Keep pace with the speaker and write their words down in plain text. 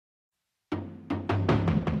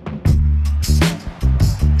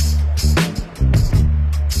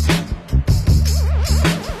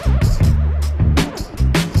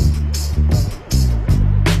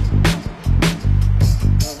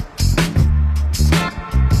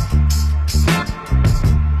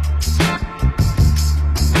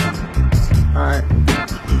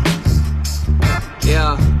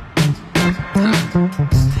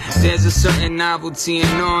novelty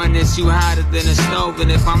and knowing this. You hotter than a stove,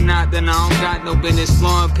 and if I'm not, then I don't got no business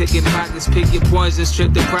flowing. Picking pockets, pick your poison,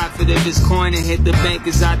 strip the profit of this coin and hit the bank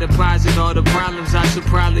as I deposit all the problems. I should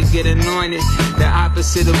probably get anointed. The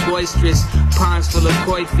opposite of boisterous, ponds full of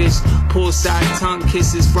koi fish, poolside tongue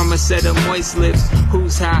kisses from a set of moist lips.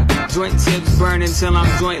 Who's hot? Joint tips burn until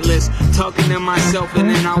I'm jointless. Talking to myself and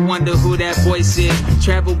then I wonder who that voice is.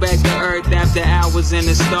 Travel back to earth after hours in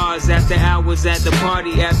the stars, after hours at the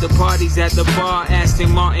party, after parties at the bar.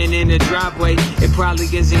 Aston Martin in the driveway, it probably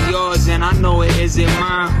isn't yours and I know it isn't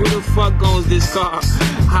mine. Who the fuck owns this car?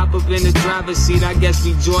 Hop up in the driver's seat, I guess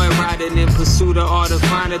we joyriding in pursuit of all the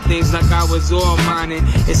finer things like I was all mining.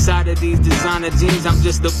 Inside of these designer jeans, I'm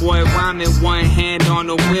just a boy rhyming, one hand on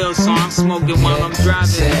the wheel, so I'm smoking while I'm driving.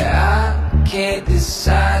 Say I can't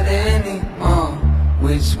decide anymore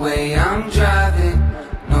which way I'm driving.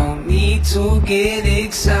 No need to get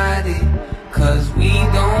excited, cause we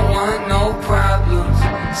don't want no problems.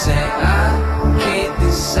 Say I can't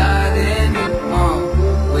decide anymore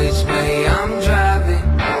which way I'm driving.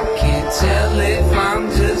 Can't tell if I'm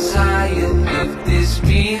just hired, if this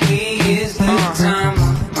really is the time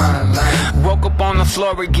of my life. Woke up on the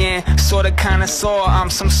floor again, sorta kinda sore. I'm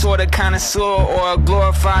some sorta connoisseur or a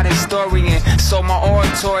glorified historian. Sold my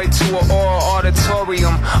oratory to an oral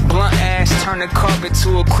auditorium. Blunt ash turned the carpet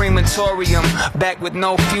to a crematorium. Back with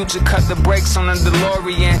no future, cut the brakes on the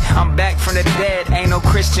DeLorean. I'm back from the dead, ain't no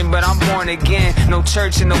Christian but I'm born again. No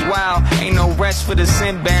church in the wild, ain't no rest for the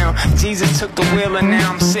sin bound. Jesus took the wheel and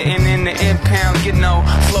now I'm sitting in the impound. You know,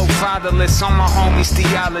 flow fatherless on my homies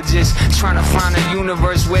theologists, trying to find a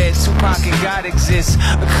universe where Tupac and God exists.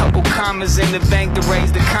 A couple commas in the bank to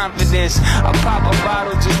raise the confidence. I pop a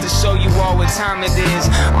bottle just to show you all what time it is.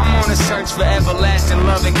 I'm on a search for everlasting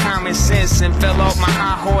love and common sense, and fell off my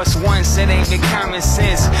high horse once, it ain't been common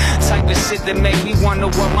sense. Type of shit that make me wonder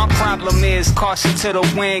what my problem is. Caution to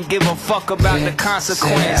the wind, give a fuck about the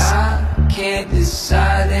consequence. Say I can't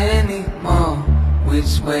decide anymore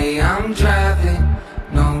which way I'm driving.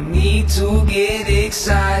 No need to get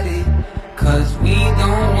excited, cause we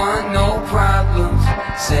don't want no problems.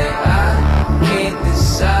 Say I can't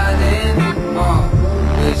decide